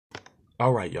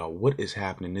All right, y'all, what is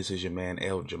happening? This is your man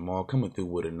El Jamal coming through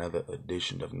with another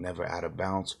edition of Never Out of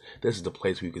Bounds. This is the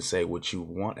place where you can say what you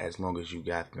want as long as you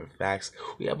got the facts.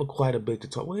 We have quite a bit to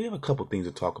talk. We have a couple things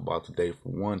to talk about today. For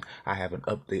one, I have an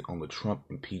update on the Trump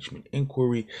impeachment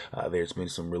inquiry. There's been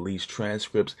some released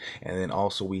transcripts, and then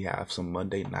also we have some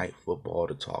Monday Night Football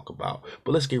to talk about.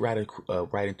 But let's get right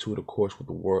into it, of course, with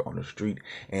the word on the street.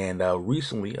 And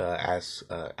recently,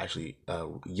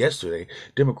 yesterday,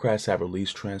 Democrats have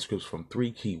released transcripts from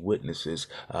three key witnesses.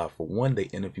 For one, they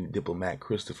interviewed diplomat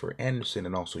Christopher Anderson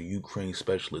and also Ukraine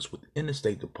specialist within the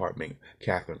State Department,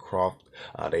 Catherine Croft.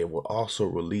 They will also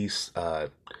release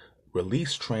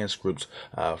transcripts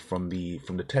from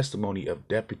the testimony of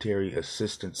Deputy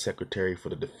Assistant Secretary for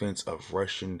the Defense of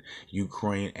Russian,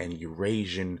 Ukraine, and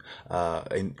Eurasian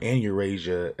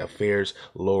Eurasia Affairs,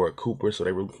 Laura Cooper. So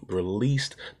they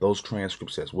released those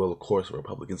transcripts as well. Of course,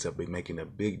 Republicans have been making a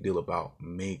big deal about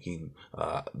making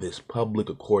this public.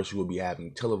 Of course, you will be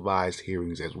having televised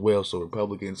hearings as well. So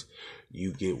Republicans,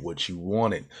 you get what you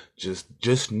wanted.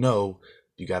 Just know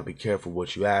you got to be careful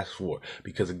what you ask for,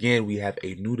 because again, we have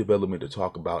a new development to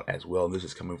talk about as well. And this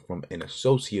is coming from an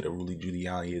associate of Rudy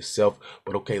Giuliani itself.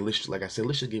 But okay, let's just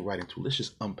get right into it. Let's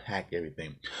just unpack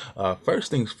everything.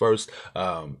 First things first.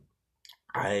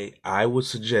 I would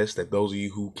suggest that those of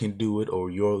you who can do it, or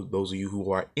those of you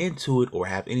who are into it or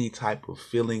have any type of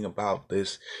feeling about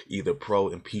this, either pro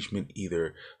impeachment,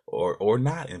 or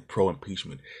not in pro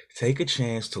impeachment, take a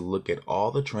chance to look at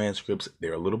all the transcripts.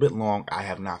 They're a little bit long. I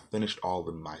have not finished all of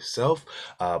them myself,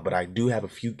 but I do have a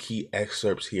few key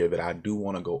excerpts here that I do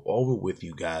want to go over with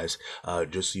you guys,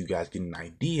 just so you guys get an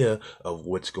idea of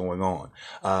what's going on.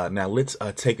 Now let's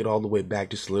take it all the way back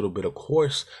just a little bit. Of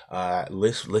course,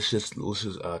 let's just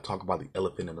talk about the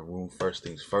elephant in the room. First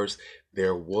things first.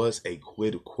 There was a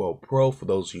quid quo pro. For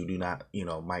those of you who do not,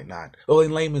 might not. Well,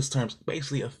 in layman's terms,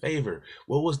 basically a favor.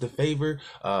 What was the favor?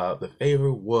 The favor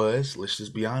was, let's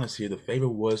just be honest here, the favor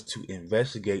was to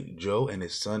investigate Joe and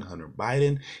his son Hunter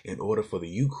Biden in order for the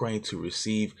Ukraine to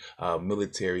receive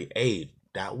military aid.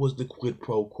 That was the quid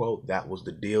pro quo. That was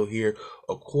the deal here.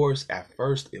 Of course, at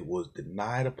first it was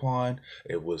denied upon.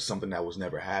 It was something that was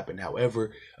never happened.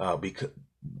 However,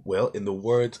 in the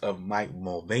words of Mike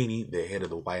Mulvaney, the head of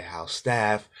the White House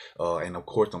staff, and of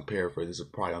course I'm paraphrasing, this is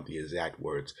probably not the exact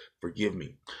words, forgive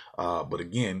me. But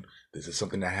again, this is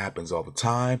something that happens all the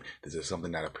time. This is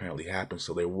something that apparently happened.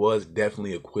 So there was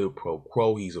definitely a quid pro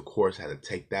quo. He's, of course, had to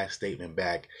take that statement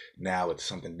back. Now it's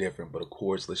something different. But of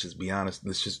course, let's just be honest.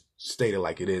 Let's just state it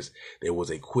like it is. There was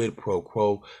a quid pro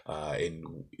quo.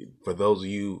 And for those of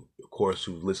you, of course,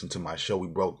 who listened to my show, we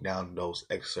broke down those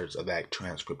excerpts of that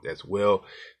transcript as well.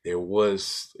 There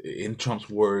was, in Trump's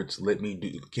words,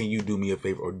 can you do me a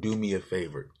favor, or do me a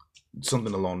favor?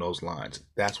 Something along those lines.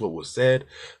 That's what was said.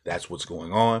 That's what's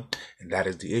going on. And that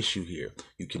is the issue here.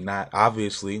 You cannot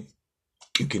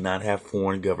have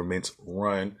foreign governments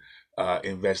run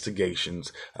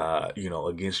investigations,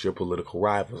 against your political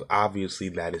rivals. Obviously,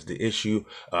 that is the issue.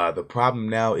 The problem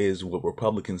now is what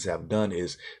Republicans have done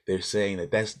is they're saying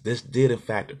that this did in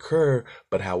fact occur,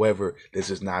 but however, this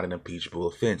is not an impeachable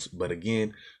offense. But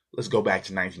again, let's go back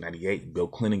to 1998. Bill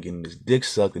Clinton getting his dick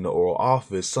sucked in the Oval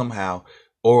Office. Somehow,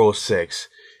 oral sex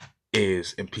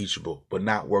is impeachable, but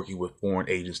not working with foreign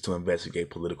agents to investigate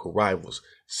political rivals.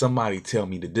 Somebody tell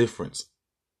me the difference.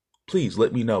 Please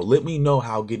let me know. Let me know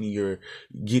how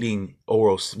receiving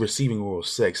oral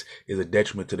sex is a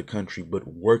detriment to the country, but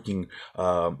working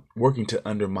to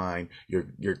undermine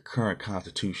your current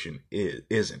constitution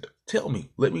isn't. Tell me,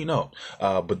 let me know.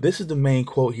 But this is the main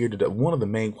quote here. One of the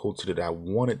main quotes that I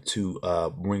wanted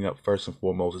to bring up first and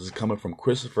foremost. This is coming from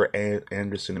Christopher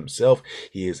Anderson himself.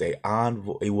 He is an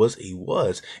envoy. He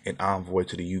was an envoy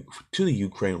to the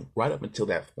Ukraine right up until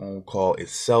that phone call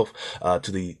itself.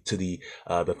 To the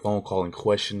phone call in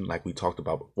question, like we talked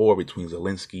about before, between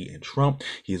Zelensky and Trump.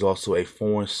 He is also a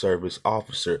foreign service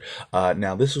officer.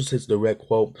 Now, this was his direct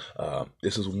quote.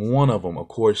 This is one of them. Of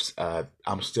course,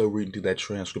 I'm still reading through that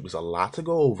transcript. There's a lot to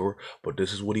go over, but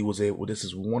this is what he was able. This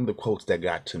is one of the quotes that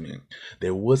got to me.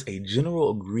 There was a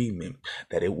general agreement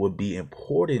that it would be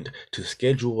important to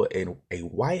schedule a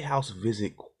White House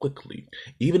visit quickly,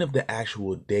 even if the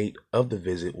actual date of the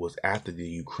visit was after the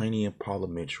Ukrainian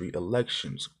parliamentary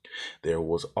elections. There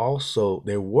were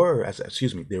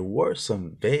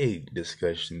some vague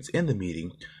discussions in the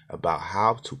meeting about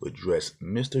how to address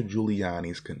Mr.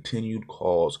 Giuliani's continued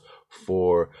calls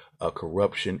for a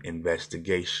corruption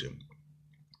investigation.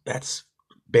 That's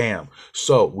bam.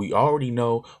 So we already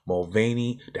know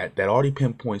Mulvaney, that already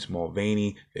pinpoints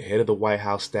Mulvaney, the head of the White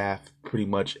House staff, pretty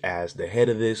much as the head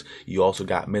of this. You also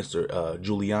got Mr.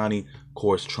 Giuliani, of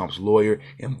course, Trump's lawyer,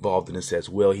 involved in this as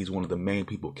well. He's one of the main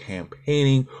people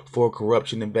campaigning for a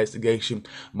corruption investigation.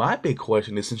 My big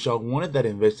question is, since y'all wanted that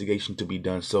investigation to be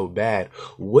done so bad,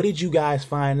 what did you guys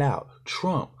find out?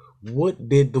 Trump, what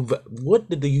did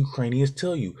the Ukrainians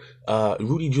tell you?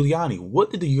 Rudy Giuliani, what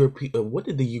did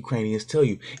the Ukrainians tell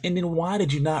you? And then why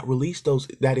did you not release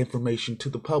that information to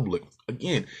the public?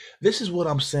 Again, this is what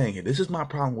I'm saying here. This is my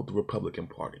problem with the Republican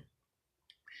Party.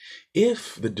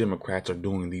 If the Democrats are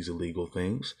doing these illegal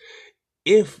things,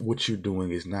 if what you're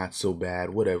doing is not so bad,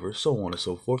 whatever, so on and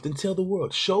so forth, then tell the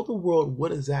world. Show the world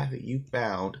what exactly you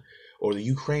found, or the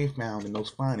Ukraine found in those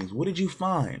findings. What did you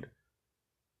find?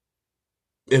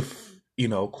 If,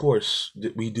 of course,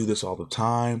 we do this all the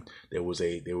time. There was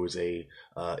a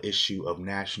issue of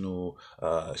national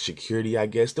security, I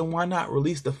guess. Then why not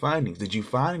release the findings? Did you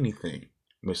find anything,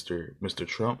 Mr.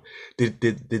 Trump? Did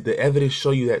the evidence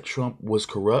show you that Trump was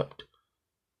corrupt?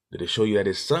 Did it show you that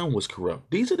his son was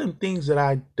corrupt? These are the things that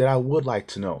I would like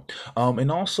to know. And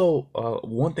also,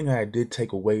 one thing I did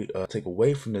take away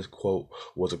from this quote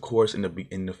was, of course, in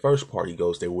the first part, he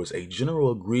goes, there was a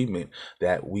general agreement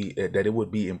that it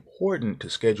would be important to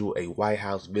schedule a White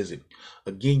House visit.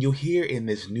 Again, you'll hear in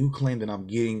this new claim that I'm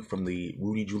getting from the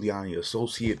Rudy Giuliani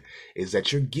associate is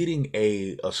that you're getting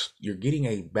a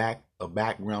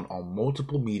background on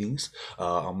multiple meetings,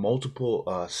 on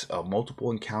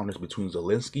multiple encounters between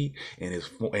Zelensky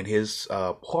and his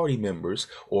party members,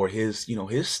 or his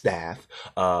staff,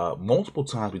 multiple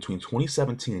times between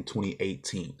 2017 and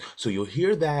 2018. So you'll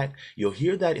hear that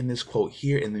in this quote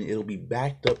here, and then it'll be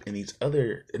backed up in this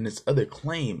other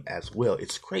claim as well.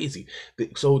 It's crazy.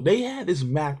 So they had this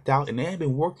mapped out, and they had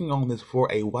been working on this for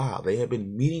a while. They had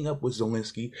been meeting up with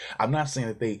Zelensky. I'm not saying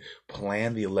that they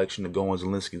planned the election to go in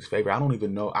Zelensky's favor. I don't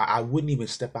even know. I wouldn't even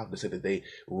step out to say that they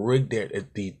rigged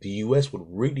the U.S. would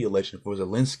rig the election for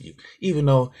Zelensky, even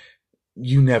though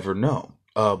you never know.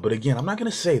 But again, I'm not going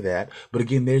to say that. But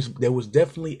again, there was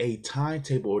definitely a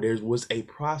timetable, or there was a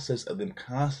process of them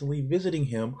constantly visiting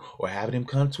him or having him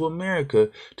come to America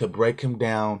to break him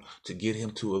down, to get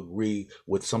him to agree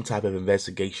with some type of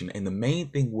investigation. And the main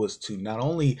thing was to not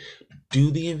only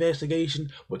do the investigation,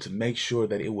 but to make sure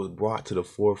that it was brought to the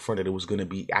forefront, that it was going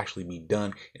to actually be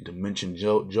done, and to mention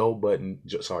Joe Biden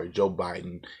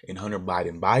and Hunter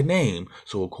Biden by name.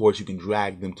 So of course you can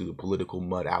drag them through the political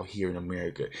mud out here in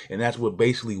America. And that's what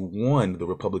basically won the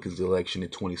Republicans' election in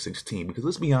 2016. Because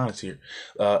let's be honest here,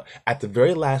 at the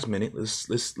very last minute,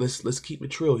 let's keep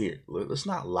it real here. Let's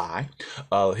not lie.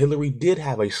 Hillary did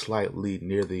have a slight lead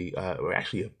near or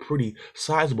actually a pretty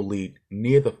sizable lead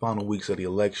near the final weeks of the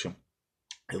election,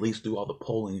 at least through all the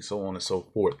polling, so on and so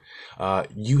forth.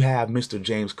 You have Mr.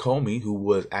 James Comey, who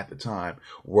was at the time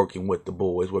working with the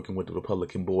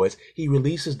Republican boys. He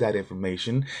releases that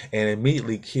information and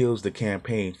immediately kills the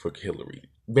campaign for Hillary.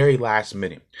 Very last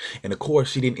minute. And of course,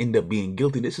 she didn't end up being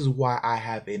guilty. This is why I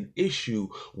have an issue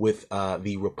with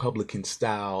the Republican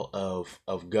style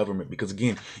of government. Because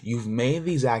again, you've made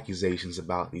these accusations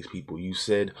about these people. You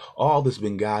said all this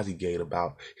Benghazi gate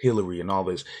about Hillary and all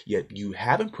this, yet you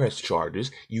haven't pressed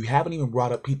charges. You haven't even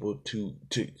brought up people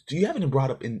you haven't even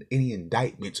brought up any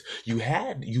indictments. You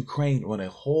had Ukraine on a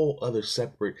whole other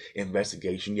separate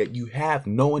investigation, yet you have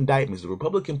no indictments. The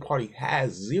Republican Party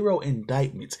has 0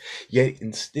 indictments, yet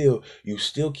you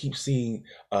still keep seeing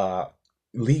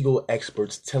legal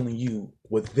experts telling you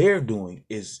what they're doing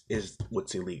is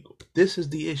what's illegal. This is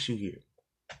the issue here.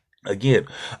 Again,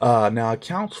 now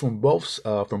accounts from both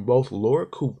Laura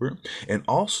Cooper and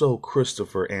also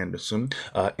Christopher Anderson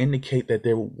indicate that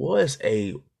there was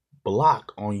a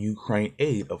block on Ukraine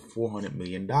aid of $400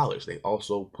 million. They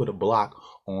also put a block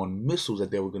on missiles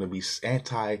that they were going to be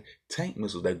anti-tank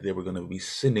missiles that they were going to be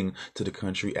sending to the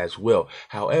country as well.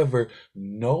 However,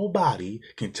 nobody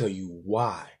can tell you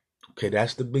why. Okay,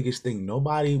 that's the biggest thing.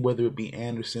 Nobody, whether it be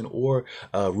Anderson or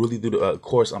really of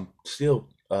course, I'm still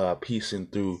piecing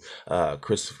through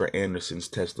Christopher Anderson's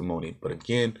testimony. But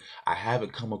again, I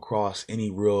haven't come across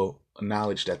any real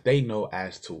knowledge that they know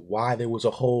as to why there was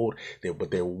a hold there, but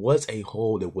there was a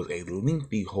hold. There was a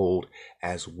lengthy hold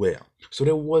as well. So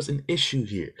there was an issue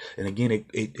here. And again,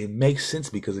 it makes sense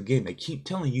because again, they keep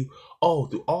telling you, all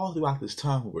throughout this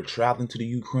time, we were traveling to the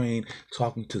Ukraine,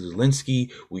 talking to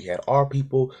Zelensky. We had our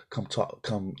people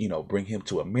come, bring him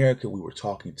to America. We were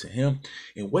talking to him.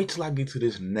 And wait till I get to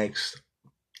this next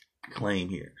claim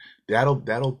here. That'll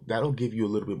give you a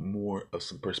little bit more of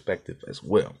some perspective as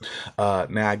well.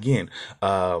 Now again,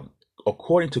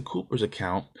 according to Cooper's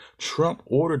account, Trump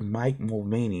ordered Mike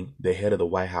Mulvaney, the head of the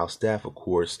White House staff, of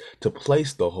course, to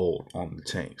place the hold on the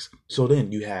tanks. So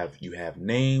then you have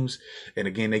names, and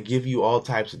again they give you all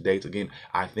types of dates. Again,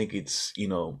 I think it's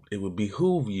it would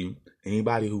behoove you,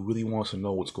 anybody who really wants to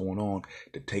know what's going on,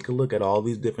 to take a look at all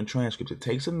these different transcripts. It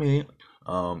takes a minute.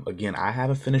 Again, I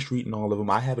haven't finished reading all of them.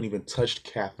 I haven't even touched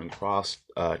Catherine Cross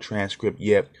transcript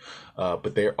yet,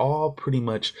 but they're all pretty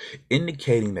much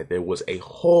indicating that there was a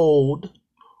hold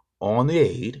on the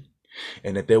aid,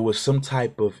 and that there was some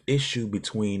type of issue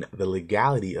between the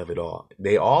legality of it all.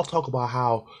 They all talk about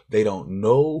how they don't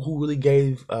know who really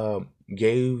gave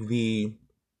the,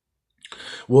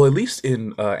 well, at least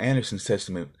in Anderson's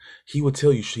testament, he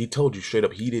told you straight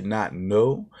up he did not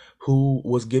know who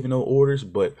was giving the orders,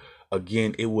 but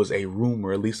again, it was a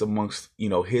rumor, at least amongst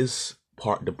his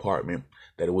department,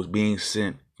 that it was being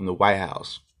sent from the White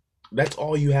House. That's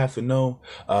all you have to know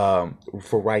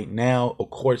for right now. Of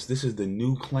course, this is the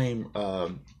new claim,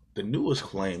 the newest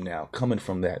claim now coming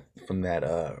from that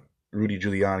Rudy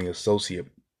Giuliani associate,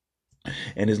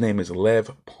 and his name is Lev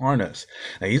Parnas.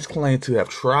 Now, he's claimed to have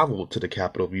traveled to the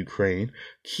capital of Ukraine,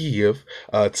 Kiev,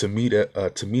 to meet up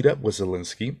with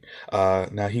Zelensky.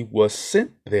 Now, he was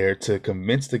sent there to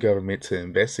convince the government to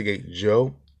investigate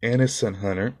Joe and his son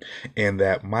Hunter, and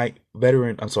that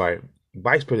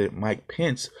Vice President Mike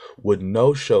Pence would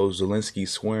no-show Zelensky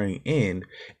swearing in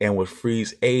and would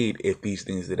freeze aid if these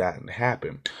things did not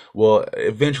happen. Well,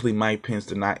 eventually Mike Pence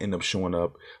did not end up showing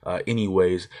up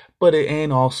anyways,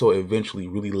 and also eventually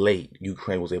really late,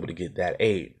 Ukraine was able to get that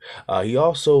aid. He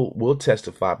also will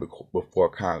testify before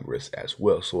Congress as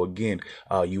well. So again,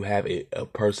 you have a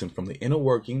person from the inner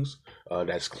workings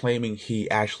that's claiming he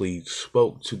actually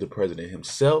spoke to the president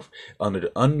himself under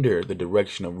the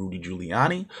direction of Rudy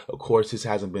Giuliani. Of course, this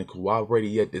hasn't been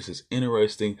corroborated yet. This is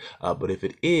interesting, but if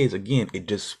it is, again, it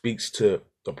just speaks to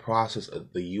the process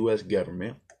of the U.S.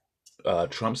 government,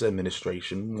 Trump's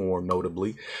administration, more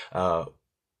notably,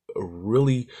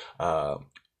 really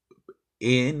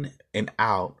in and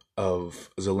out of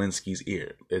Zelensky's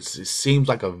ear. It seems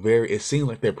like they're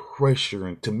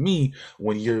pressuring, to me,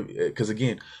 because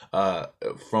again,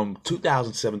 from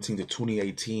 2017 to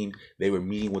 2018, they were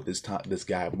meeting with this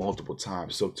guy multiple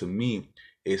times. So to me,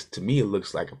 it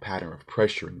looks like a pattern of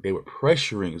pressuring. They were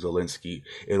pressuring Zelensky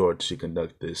in order to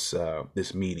conduct this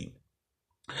meeting.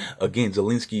 Again,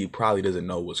 Zelensky probably doesn't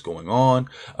know what's going on.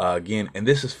 Again, and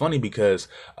this is funny because,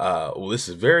 this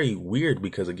is very weird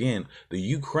because, again, the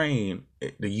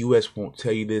U.S. won't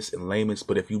tell you this in layman's,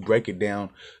 but if you break it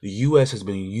down, the U.S. has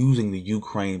been using the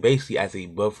Ukraine basically as a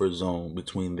buffer zone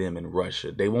between them and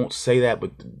Russia. They won't say that,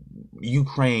 but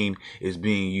Ukraine is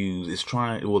being used.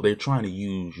 They're trying to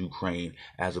use Ukraine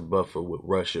as a buffer with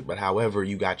Russia. But however,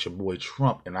 you got your boy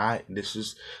Trump, and this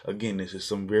is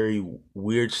some very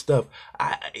weird stuff.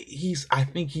 I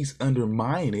think he's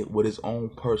undermining it with his own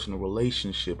personal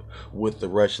relationship with the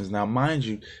Russians. Now, mind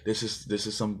you, this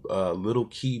is some little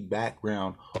key background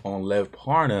on Lev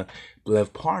Parnas.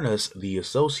 Lev Parnas, the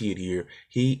associate here,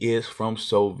 he is from the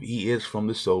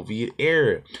Soviet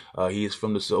era. He is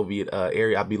from the Soviet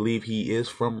area. I believe he is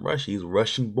from Russia. He's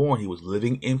Russian born. He was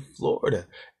living in Florida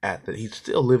he's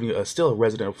still a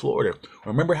resident of Florida.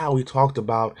 Remember how we talked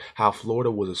about how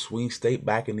Florida was a swing state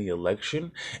back in the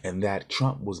election, and that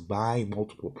Trump was buying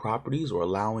multiple properties or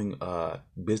allowing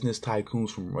business tycoons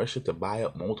from Russia to buy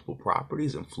up multiple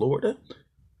properties in Florida?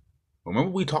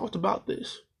 Remember we talked about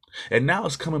this? And now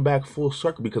it's coming back full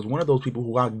circle, because one of those people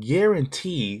who I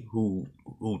guarantee who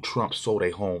Trump sold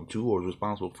a home to, or is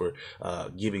responsible for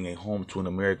giving a home to in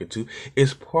America to,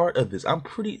 is part of this.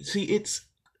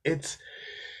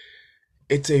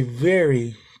 It's a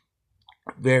very,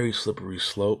 very slippery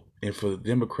slope. And for the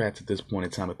Democrats at this point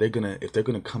in time, if they're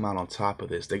gonna come out on top of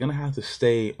this, they're gonna have to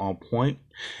stay on point.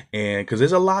 And because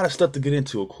there's a lot of stuff to get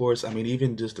into, of course. I mean,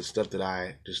 even just the stuff that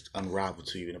I just unraveled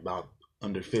to you in about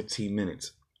under 15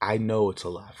 minutes. I know it's a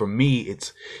lot. For me,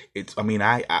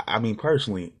 I mean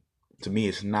personally, to me,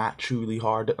 it's not truly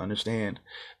hard to understand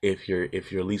if you're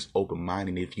at least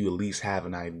open-minded, if you at least have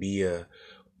an idea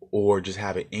or just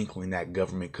have an inkling that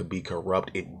government could be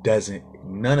corrupt.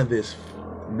 None of this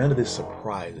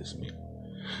surprises me.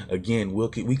 Again,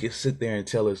 we could sit there and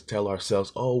tell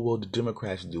ourselves, oh, well, the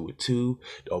Democrats do it too.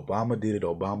 Obama did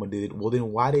it. Well,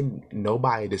 then why didn't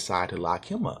nobody decide to lock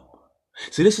him up?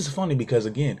 See, this is funny because,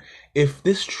 again, if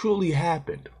this truly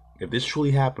happened, If this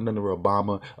truly happened under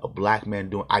Obama, a black man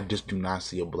doing, I just do not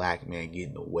see a black man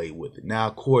getting away with it. Now,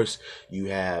 of course, you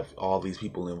have all these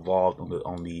people involved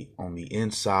on the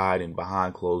inside and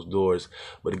behind closed doors.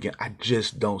 But again, I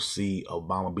just don't see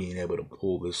Obama being able to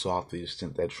pull this off to the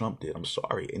extent that Trump did. I'm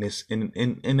sorry, and it's and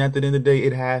at the end of the day,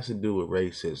 it has to do with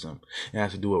racism. It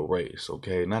has to do with race.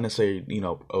 Okay, not necessarily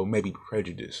or maybe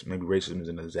prejudice. Maybe racism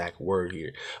isn't an exact word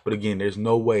here. But again, there's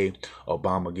no way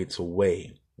Obama gets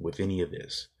away with any of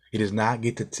this. He does not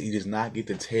get to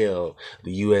tell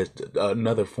the U.S.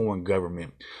 another foreign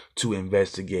government to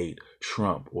investigate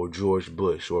Trump or George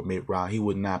Bush or Mitt Romney. He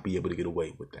would not be able to get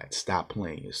away with that. Stop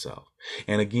playing yourself.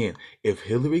 And again, if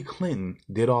Hillary Clinton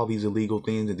did all these illegal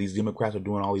things and these Democrats are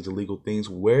doing all these illegal things,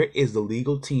 where is the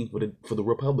legal team for the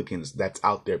Republicans that's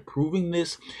out there proving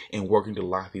this and working to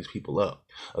lock these people up?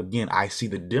 Again, I see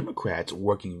the Democrats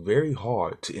working very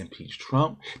hard to impeach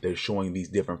Trump. They're showing these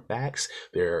different facts.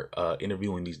 They're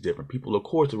interviewing these different people. Of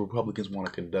course, the Republicans want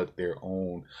to conduct their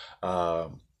own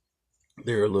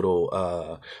their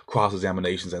little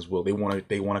cross-examinations as well. They want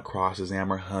to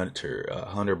cross-examine Hunter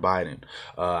Biden.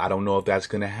 I don't know if that's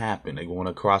going to happen. They want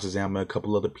to cross-examine a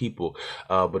couple other people.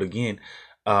 But again,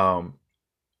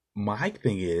 my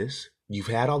thing is, you've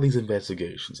had all these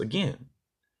investigations. Again,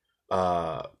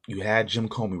 you had Jim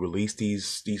Comey release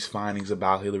these findings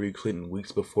about Hillary Clinton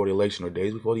weeks before the election or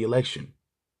days before the election.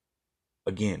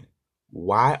 Again,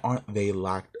 why aren't they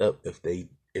locked up if they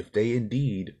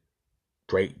indeed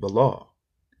break the law?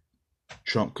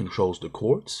 Trump controls the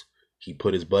courts. He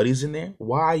put his buddies in there.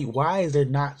 Why is there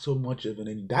not so much of an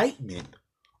indictment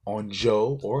on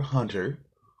Joe or Hunter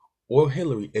or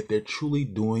Hillary if they're truly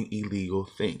doing illegal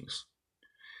things?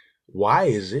 Why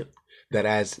is it that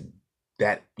as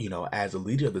a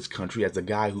leader of this country, as the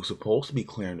guy who's supposed to be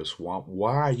clearing the swamp,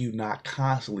 why are you not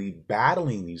constantly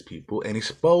battling these people and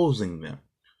exposing them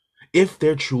if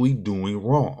they're truly doing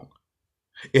wrong?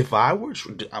 If I were,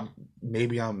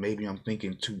 maybe I'm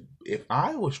thinking too. If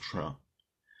I was Trump,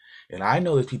 and I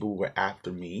know there's people who were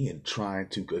after me and trying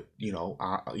to,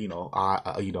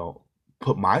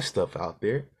 put my stuff out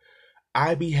there,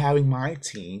 I'd be having my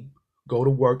team go to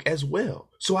work as well.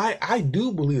 So I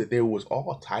do believe that there was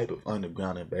all type of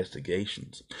underground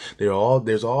investigations.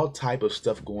 There's all type of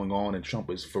stuff going on, and Trump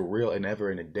is for real and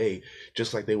ever in a day,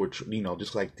 just like they were,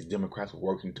 just like the Democrats were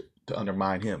working to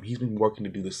undermine him. He's been working to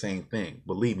do the same thing.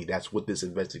 Believe me, that's what this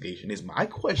investigation is. My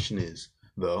question is,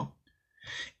 though,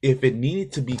 if it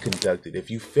needed to be conducted,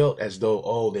 if you felt as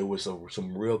though, there was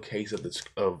some real case of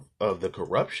the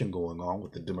corruption going on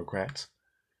with the Democrats,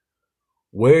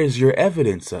 where is your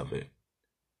evidence of it?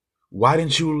 Why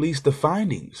didn't you release the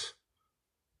findings?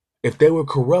 If they were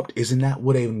corrupt, isn't that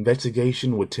what an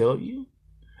investigation would tell you?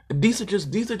 These are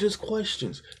just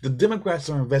questions. The Democrats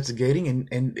are investigating,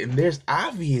 and there's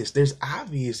obvious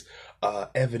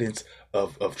evidence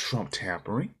of Trump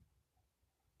tampering.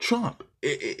 Trump.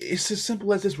 It's as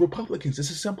simple as this. Republicans. It's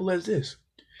as simple as this.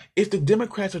 If the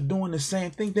Democrats are doing the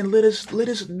same thing, then let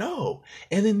us know.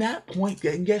 And in that point,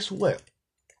 and guess what?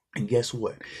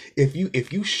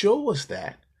 If you show us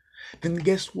that, then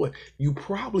guess what? You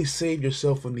probably saved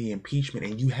yourself from the impeachment,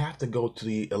 and you have to go to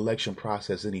the election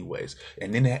process anyways.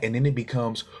 And then it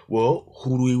becomes, well,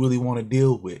 who do we really want to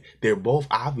deal with? They're both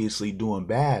obviously doing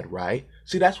bad, right?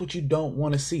 See, that's what you don't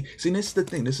want to see. See, this is the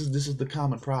thing. This is the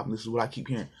common problem. This is what I keep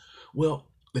hearing. Well,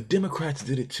 the Democrats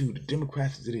did it too. The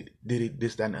Democrats did it,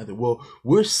 this, that, and the other. Well,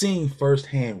 we're seeing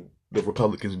firsthand the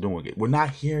Republicans doing it. We're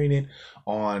not hearing it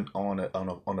on an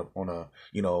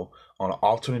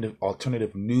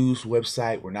alternative news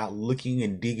website. We're not looking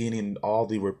and digging in all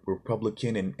the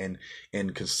Republican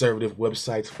and conservative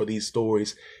websites for these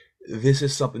stories. This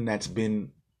is something that's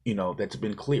been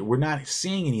clear. We're not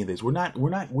seeing any of this. We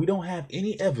don't have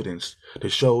any evidence to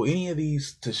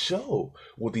show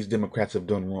what these Democrats have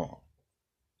done wrong.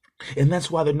 And that's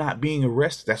why they're not being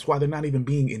arrested. That's why they're not even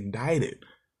being indicted.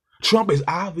 Trump is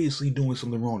obviously doing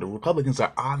something wrong. The Republicans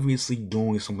are obviously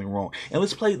doing something wrong. And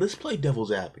let's play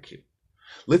devil's advocate.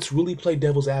 Let's really play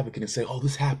devil's advocate and say,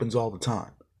 this happens all the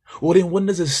time. Well, then when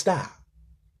does it stop?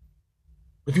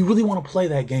 If you really want to play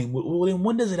that game, well, then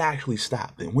when does it actually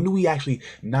stop? Then when do we actually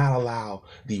not allow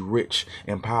the rich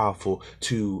and powerful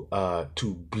to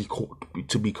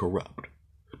be corrupt?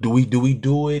 Do we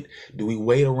do it? Do we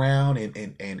wait around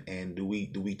and do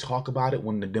we talk about it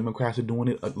when the Democrats are doing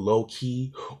it low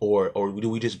key, or do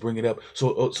we just bring it up?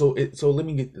 So let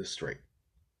me get this straight.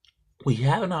 We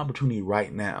have an opportunity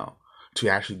right now to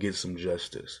actually get some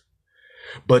justice,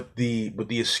 but the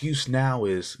excuse now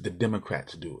is the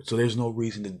Democrats do it. So there's no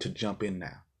reason to jump in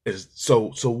now.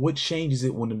 So what changes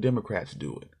it when the Democrats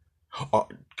do it?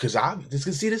 Because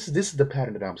this is the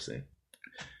pattern that I'm seeing.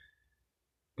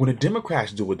 When the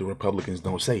Democrats do it, the Republicans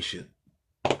don't say shit.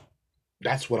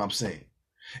 That's what I'm saying.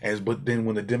 But then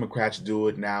when the Democrats do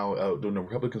it now, when the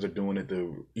Republicans are doing it,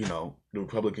 the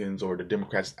Republicans or the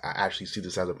Democrats actually see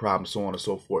this as a problem, so on and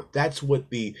so forth. That's what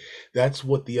the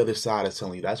other side is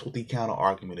telling you. That's what the counter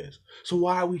argument is. So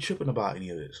why are we tripping about any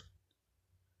of this?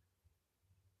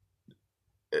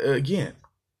 Again,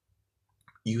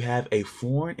 you have a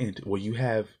foreign entity. Well, you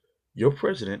have your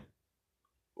president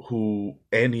who,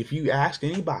 and if you ask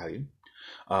anybody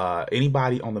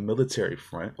on the military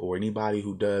front or anybody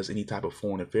who does any type of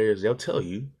foreign affairs, they'll tell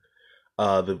you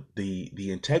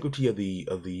the integrity of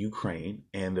the Ukraine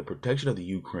and the protection of the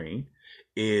Ukraine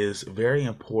is very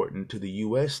important to the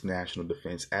U.S. national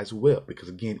defense as well, because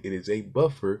again, it is a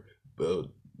buffer.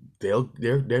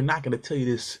 They're not going to tell you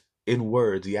this in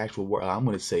words, the actual word. I'm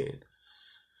going to say it.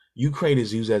 Ukraine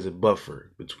is used as a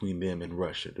buffer between them and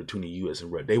Russia, between the U.S.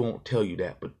 and Russia. They won't tell you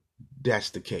that, but that's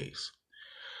the case.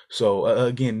 So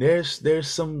again, there's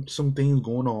some things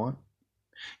going on,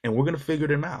 and we're gonna figure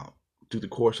them out through the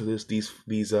course of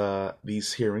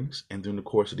these hearings and during the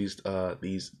course of these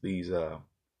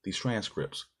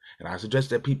transcripts. And I suggest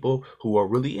that people who are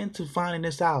really into finding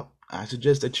this out, I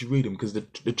suggest that you read them, because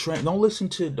don't listen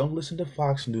to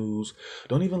Fox News,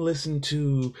 don't even listen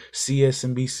to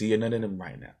CSNBC or none of them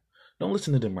right now. Don't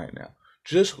listen to them right now.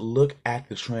 Just look at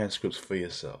the transcripts for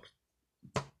yourself.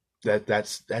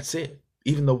 That's it.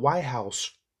 Even the White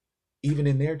House, even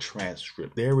in their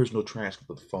transcript, their original transcript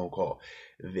of the phone call,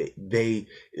 they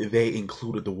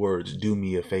included the words "do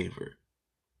me a favor."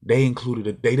 They included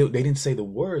it. They didn't say the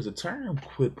words. The term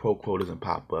quid pro quo doesn't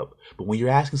pop up. But when you're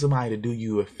asking somebody to do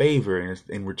you a favor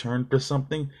in return for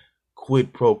something,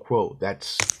 quid pro quo.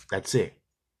 That's it.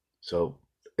 So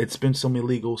it's been some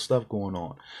illegal stuff going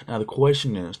on. Now the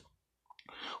question is,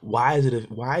 why is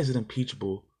it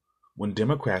impeachable when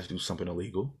Democrats do something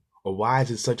illegal? Or why is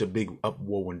it such a big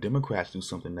uproar when Democrats do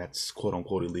something that's quote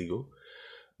unquote illegal,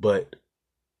 but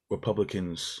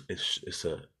Republicans, let's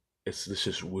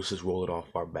just roll it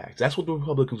off our backs. That's what the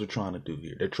Republicans are trying to do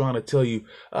here. They're trying to tell you,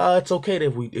 it's okay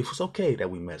that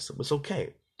we mess up. It's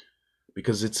okay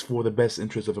because it's for the best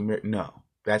interest of America. No,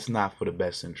 that's not for the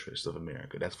best interest of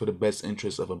America. That's for the best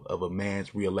interest of a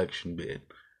man's reelection bid.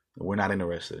 We're not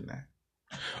interested in that.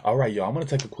 All right, y'all, I'm going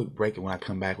to take a quick break, and when I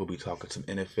come back, we'll be talking some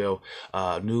NFL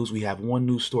news. We have one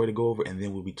news story to go over, and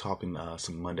then we'll be talking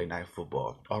some Monday Night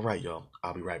Football. All right, y'all,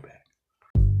 I'll be right back.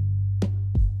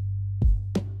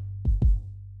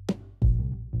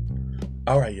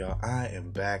 All right, y'all, I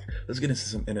am back. Let's get into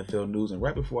some NFL news. And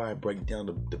right before I break down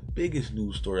the biggest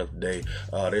news story of the day,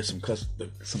 there's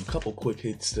some couple quick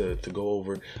hits to go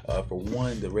over. For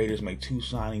one, the Raiders make 2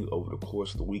 signings over the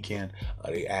course of the weekend.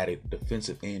 They added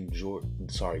defensive end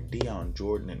Dion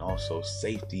Jordan, and also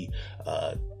safety,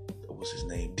 what's his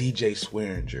name? DJ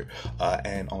Swearinger.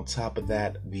 And on top of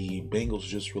that, the Bengals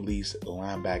just released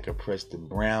linebacker Preston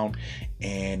Brown,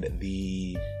 and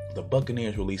the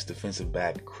Buccaneers released defensive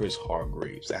back Chris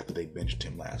Hargreaves after they benched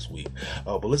him last week.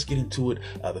 But let's get into it.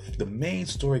 The main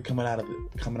story coming out of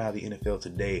the NFL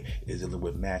today is dealing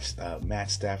with Matt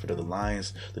Stafford of the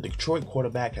Lions. The Detroit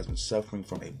quarterback has been suffering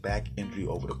from a back injury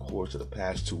over the course of the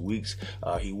past 2 weeks.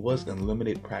 He was in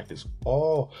limited practice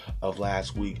all of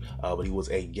last week, but he was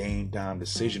a game-time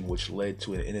decision, which led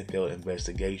to an NFL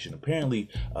investigation. Apparently,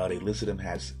 they listed him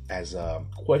as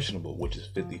questionable, which is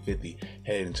 50-50,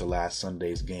 headed into last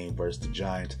Sunday's game versus the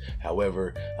Giants.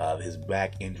 However, his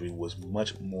back injury was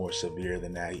much more severe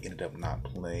than that. He ended up not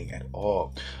playing at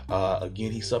all.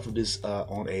 Again, he suffered this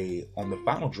on the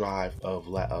final drive of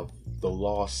the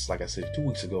loss, like I said, 2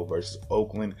 weeks ago versus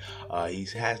Oakland. He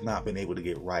has not been able to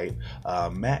get right.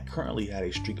 Matt currently had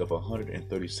a streak of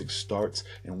 136 starts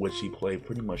in which he played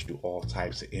pretty much through all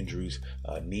types of injuries.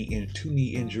 2 knee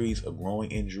injuries, a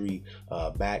growing injury,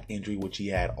 back injury, which he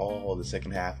had all the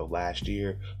second half of last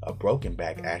year, a broken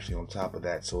back actually on top of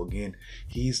that. So again,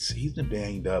 he's been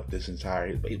banged up this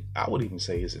entire, I would even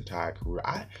say his entire career.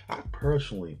 I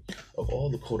personally, of all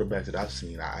the quarterbacks that I've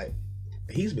seen,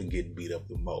 he's been getting beat up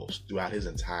the most throughout his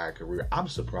entire career. I'm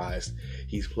surprised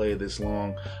he's played this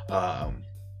long.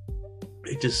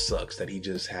 It just sucks that he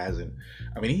just hasn't.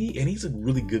 I mean, he's a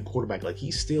really good quarterback. Like, he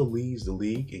still leads the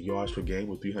league in yards per game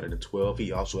with 312.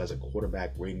 He also has a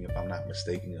quarterback rating, if I'm not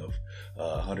mistaken, of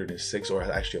 106, or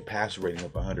actually a passer rating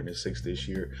of 106 this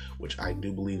year, which I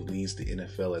do believe leads the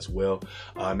NFL as well.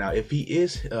 Now, if he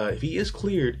is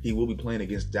cleared, he will be playing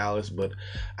against Dallas. But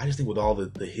I just think with all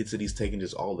the hits that he's taken,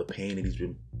 just all the pain that he's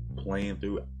been playing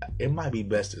through, it might be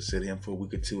best to sit him for a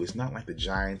week or two. It's not like the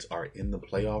Giants are in the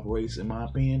playoff race, in my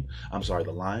opinion. I'm sorry,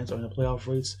 the Lions are in the playoff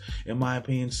race, in my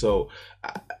opinion. So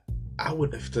I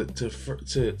would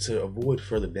to avoid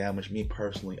further damage. Me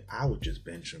personally, I would just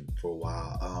bench him for a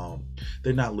while.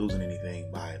 They're not losing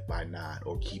anything by not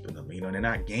or keeping them. You know, they're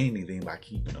not gaining anything by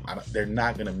keeping them. They're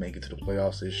not going to make it to the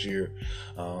playoffs this year.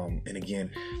 And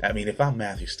again, I mean, if I'm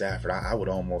Matthew Stafford, I would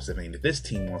almost. I mean, if this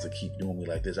team wants to keep doing me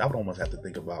like this, I would almost have to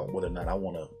think about whether or not I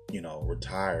want to,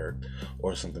 retire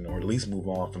or something, or at least move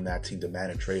on from that team,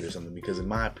 demand a trade or something. Because in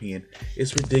my opinion,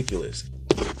 it's ridiculous.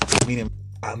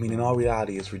 I mean, in all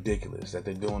reality, it's ridiculous that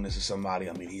they're doing this to somebody.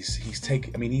 I mean,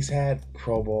 he's had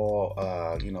Pro Bowl,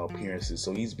 appearances,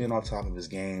 so he's been on top of his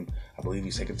game. I believe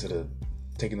he's taken the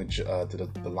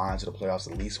line to the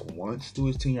playoffs at least once through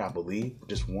his tenure, I believe,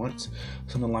 just once,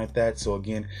 something like that. So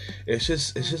again, it's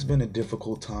just been a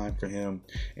difficult time for him.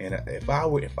 And if I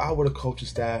were the coaching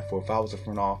staff, or if I was the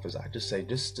front office, I'd just say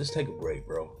just take a break,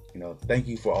 bro. Thank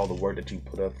you for all the work that you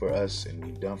put up for us and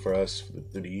you've done for us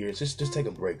through the years. Just take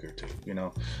a break or two.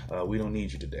 We don't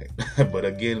need you today. But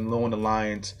again, knowing the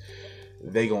Lions,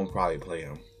 they gonna probably play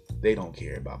him. They don't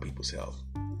care about people's health.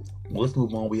 Well, let's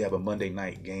move on. We have a Monday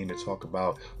night game to talk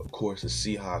about. Of course, the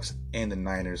Seahawks and the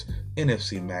Niners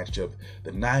NFC matchup.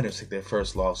 The Niners take their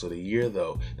first loss of the year,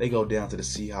 though. They go down to the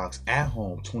Seahawks at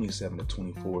home,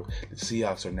 27-24. The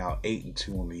Seahawks are now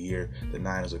 8-2 on the year. The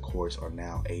Niners, of course, are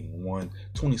now 8-1.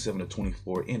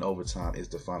 27-24 in overtime is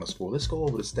the final score. Let's go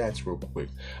over the stats real quick.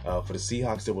 For the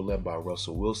Seahawks, they were led by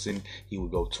Russell Wilson. He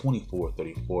would go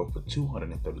 24-34 for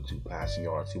 232 passing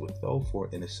yards. He would throw for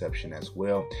an interception as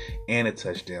well and a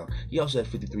touchdown. He also had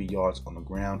 53 yards on the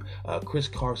ground. Chris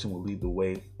Carson would lead the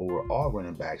way for all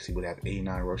running backs. He would have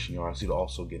 89 rushing yards. He'd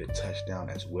also get a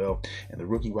touchdown as well. And the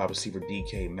rookie wide receiver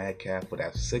DK Metcalf would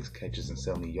have 6 catches and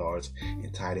 70 yards.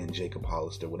 And tight end Jacob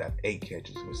Hollister would have 8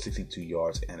 catches with 62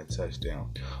 yards and a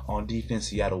touchdown. On defense,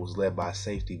 Seattle was led by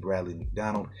safety Bradley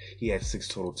McDonald. He had 6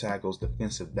 total tackles.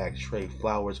 Defensive back Trey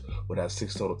Flowers would have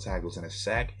 6 total tackles and a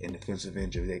sack. And defensive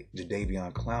end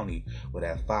Jadeveon Clowney would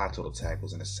have 5 total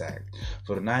tackles and a sack.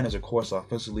 For the Niners, of course,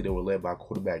 offensively, they were led by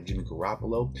quarterback Jimmy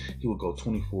Garoppolo. He would go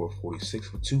 24-46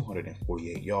 for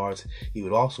 248 yards. He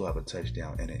would also have a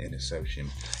touchdown and an interception.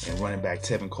 And running back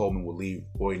Tevin Coleman would lead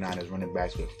 49ers running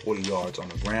backs with 40 yards on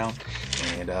the ground.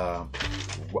 And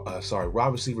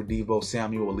wide receiver Deebo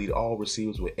Samuel will lead all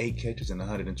receivers with 8 catches and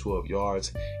 112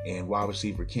 yards. And wide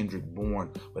receiver Kendrick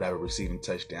Bourne would have a receiving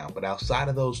touchdown. But outside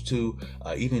of those two,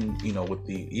 even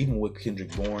with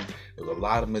Kendrick Bourne, there was a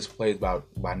lot of misplays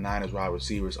by Niners wide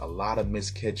receivers. A lot of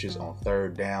missed catches on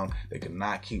third down. They could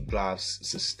not keep drives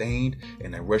sustained,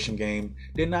 and the rushing game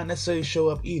did not necessarily show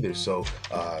up either. So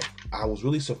I was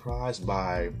really surprised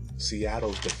by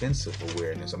Seattle's defensive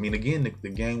awareness. I mean, again, the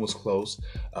game was close,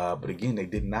 but again, they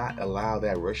did not allow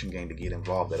that rushing game to get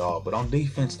involved at all. But on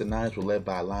defense, the Niners were led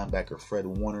by linebacker Fred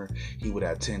Warner. He would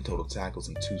have 10 total tackles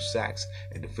and 2 sacks,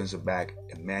 and defensive back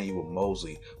Emmanuel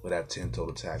Mosley would have 10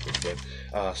 total tackles.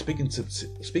 But speaking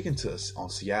to us on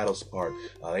Seattle's part,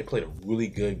 they played a really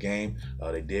good game.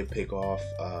 They did pick off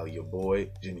your boy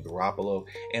Jimmy Garoppolo,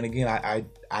 and again,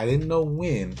 I didn't know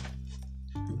when,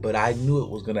 but I knew it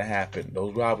was going to happen.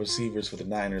 Those wide receivers for the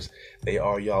Niners, they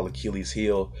are y'all Achilles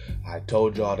heel. I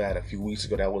told y'all that a few weeks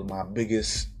ago. That was my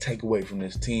biggest takeaway from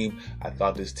this team.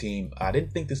 I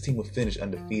didn't think this team would finish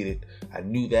undefeated. I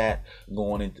knew that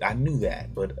going in. I knew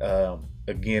that, but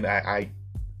again,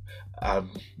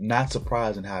 I'm not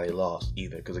surprised in how they lost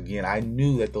either, because again, I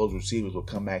knew that those receivers would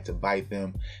come back to bite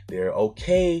them. They're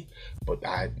okay, but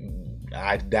I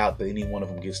doubt that any one of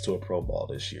them gets to a Pro Bowl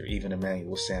this year, even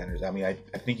Emmanuel Sanders. I mean, I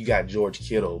think you got George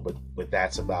Kittle, but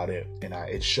that's about it. And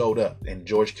it showed up. And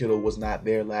George Kittle was not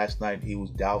there last night. He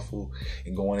was doubtful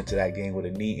in going into that game with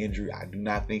a knee injury. I do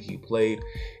not think he played,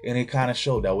 and it kind of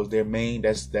showed. That was their main.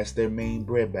 That's their main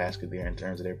breadbasket there in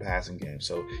terms of their passing game.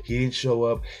 So he didn't show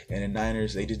up, and the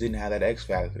Niners, they just didn't have that X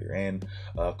factor. And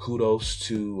kudos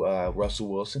to Russell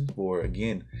Wilson for,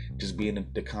 again, just being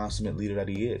the consummate leader that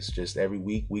he is. Just every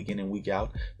week in and week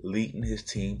out, leading his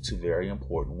team to very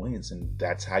important wins, and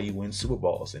that's how you win Super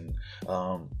Bowls. And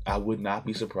I would not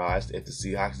be surprised if the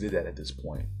Seahawks did that at this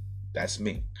point. That's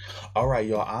me. All right,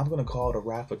 y'all. I'm going to call it a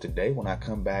wrap for today. When I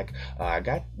come back,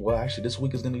 this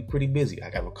week is going to be pretty busy. I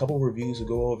have a couple reviews to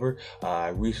go over. I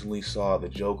recently saw The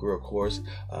Joker, of course,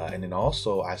 and then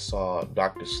also I saw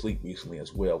Dr. Sleep recently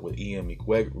as well with Ian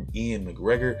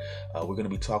McGregor. We're going to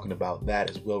be talking about that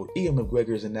as well. Ian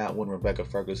McGregor's in that one. Rebecca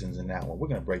Ferguson's in that one. We're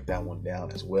going to break that one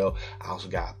down as well. I also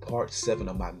got part 7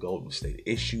 of my Golden State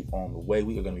issue on the way.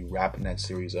 We are going to be wrapping that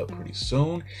series up pretty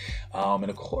soon. And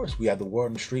of course, we have the word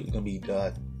on the street. We're going to be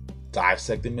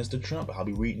dissecting Mr. Trump. I'll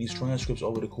be reading these transcripts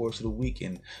over the course of the week,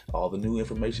 and all the new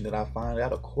information that I find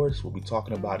out, of course, we'll be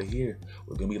talking about it here.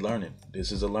 We're going to be learning.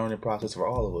 This is a learning process for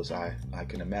all of us. I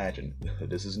can imagine.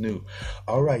 This is new.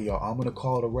 All right, y'all. I'm going to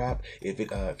call it a wrap.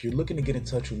 If you're looking to get in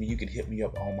touch with me, you can hit me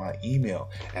up on my email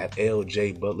at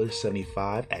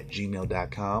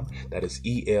ljbutler75@gmail.com. That is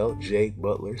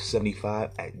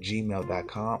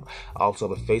eljbutler75@gmail.com. I also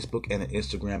have a Facebook and an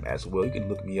Instagram as well. You can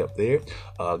look me up there.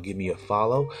 Give me a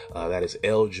follow. That is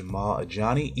L Jamal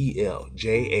Adjani,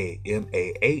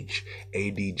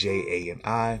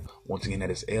 ELJAMAHADJANI. Once again, that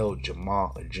is L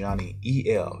Jamal Adjani,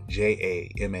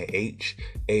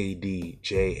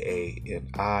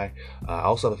 ELJAMAHADJANI. I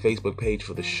also have a Facebook page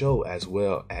for the show as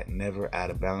well at Never Out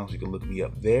of Bounds. You can look me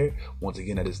up there. Once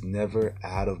again, that is Never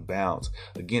Out of Bounds.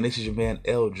 Again, this is your man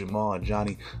L Jamal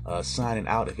Adjani signing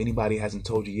out. If anybody hasn't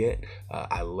told you yet,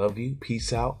 I love you.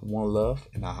 Peace out. One love.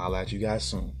 And I'll holler at you guys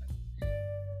soon.